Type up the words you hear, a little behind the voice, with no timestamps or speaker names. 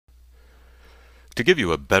To give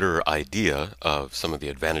you a better idea of some of the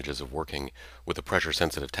advantages of working with a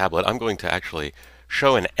pressure-sensitive tablet, I'm going to actually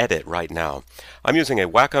show an edit right now. I'm using a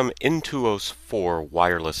Wacom Intuos4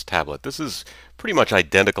 wireless tablet. This is pretty much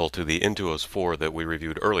identical to the Intuos4 that we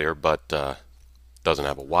reviewed earlier, but doesn't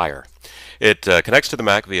have a wire. It connects to the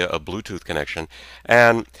Mac via a Bluetooth connection,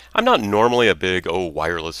 and I'm not normally a big, oh,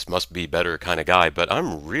 wireless must be better kind of guy, but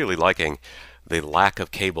I'm really liking the lack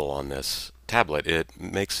of cable on this tablet. It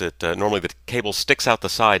makes it, normally the cable sticks out the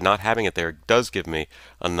side. Not having it there does give me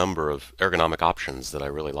a number of ergonomic options that I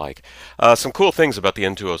really like. Some cool things about the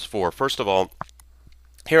Intuos4. First of all,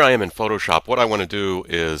 here I am in Photoshop. What I want to do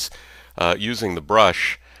is, using the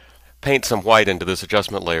brush, paint some white into this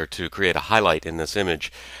adjustment layer to create a highlight in this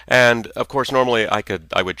image. And of course, normally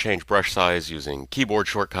I would change brush size using keyboard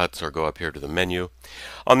shortcuts or go up here to the menu.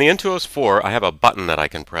 On the Intuos4, I have a button that I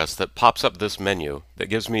can press that pops up this menu that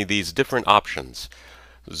gives me these different options.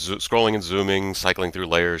 Scrolling and zooming, cycling through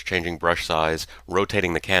layers, changing brush size,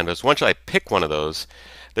 rotating the canvas. Once I pick one of those,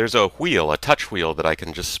 there's a wheel, a touch wheel that I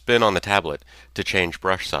can just spin on the tablet to change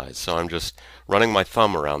brush size. So I'm just running my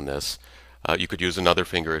thumb around this. You could use another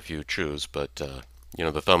finger if you choose, but you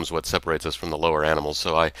know, the thumb's what separates us from the lower animals,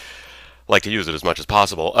 so I like to use it as much as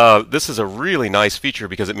possible. This is a really nice feature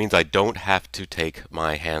because it means I don't have to take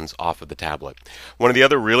my hands off of the tablet. One of the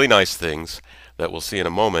other really nice things that we'll see in a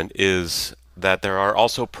moment is that there are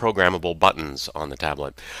also programmable buttons on the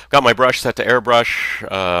tablet. I've got my brush set to airbrush.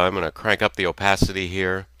 I'm going to crank up the opacity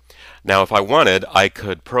here. Now, if I wanted, I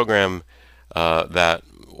could program that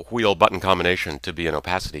wheel button combination to be an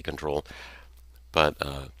opacity control, but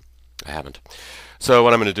I haven't. So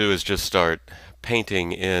what I'm going to do is just start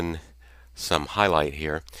painting in some highlight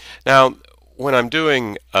here. Now, when I'm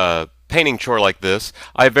doing a painting chore like this,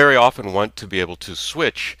 I very often want to be able to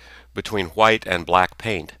switch between white and black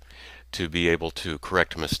paint to be able to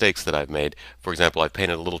correct mistakes that I've made. For example, I've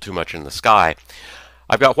painted a little too much in the sky.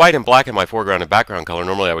 I've got white and black in my foreground and background color.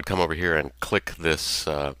 Normally I would come over here and click this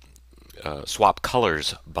swap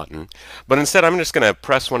colors button, but instead I'm just going to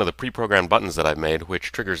press one of the pre-programmed buttons that I've made,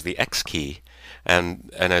 which triggers the X key,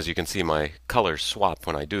 and as you can see, my colors swap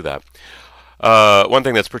when I do that. One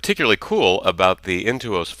thing that's particularly cool about the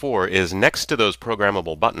Intuos4 is next to those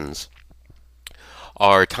programmable buttons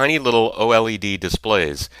are tiny little OLED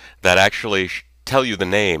displays that actually tell you the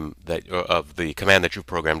name of the command that you've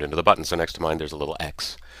programmed into the button. So next to mine there's a little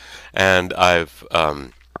X, and I've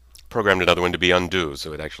programmed another one to be undo,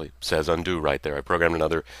 so it actually says undo right there. I programmed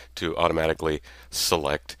another to automatically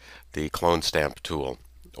select the clone stamp tool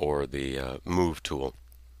or the move tool.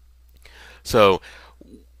 So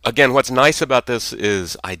again, what's nice about this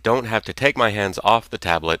is I don't have to take my hands off the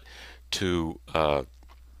tablet to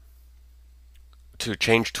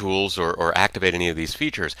change tools or activate any of these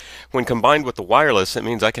features. When combined with the wireless, it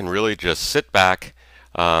means I can really just sit back,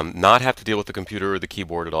 not have to deal with the computer or the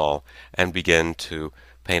keyboard at all, and begin to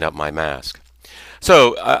paint up my mask.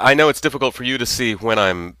 So I know it's difficult for you to see when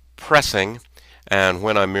I'm pressing and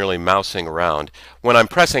when I'm merely mousing around. When I'm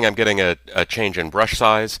pressing, I'm getting a change in brush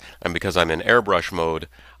size, and because I'm in airbrush mode,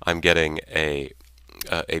 I'm getting a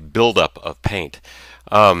buildup of paint.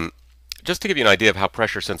 Just to give you an idea of how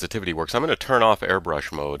pressure sensitivity works, I'm going to turn off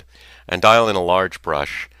airbrush mode and dial in a large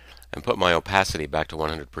brush and put my opacity back to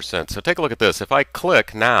 100%. So take a look at this. If I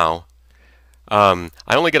click now, I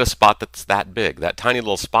only get a spot that's that big, that tiny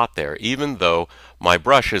little spot there, even though my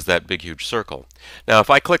brush is that big, huge circle. Now, if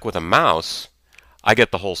I click with a mouse, I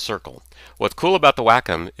get the whole circle. What's cool about the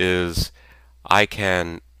Wacom is I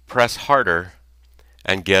can press harder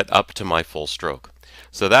and get up to my full stroke.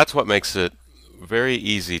 So that's what makes it very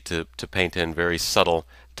easy to paint in very subtle,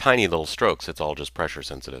 tiny little strokes. It's all just pressure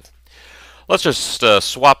sensitive. Let's just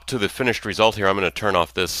swap to the finished result here. I'm going to turn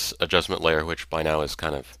off this adjustment layer, which by now is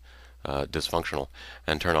kind of dysfunctional,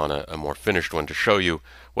 and turn on a more finished one to show you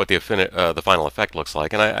what the final effect looks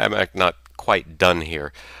like. And I'm not quite done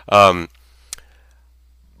here. More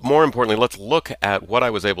importantly, let's look at what I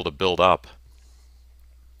was able to build up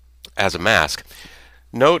as a mask.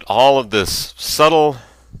 Note all of this subtle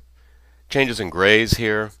changes in grays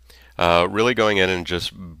here, really going in and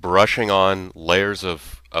just brushing on layers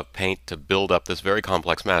of paint to build up this very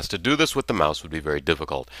complex mask. To do this with the mouse would be very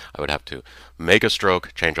difficult. I would have to make a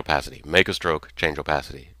stroke, change opacity, make a stroke, change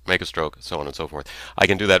opacity, make a stroke, so on and so forth. I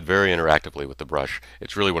can do that very interactively with the brush.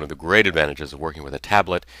 It's really one of the great advantages of working with a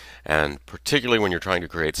tablet, and particularly when you're trying to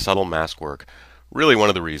create subtle mask work, really one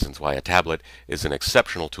of the reasons why a tablet is an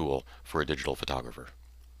exceptional tool for a digital photographer.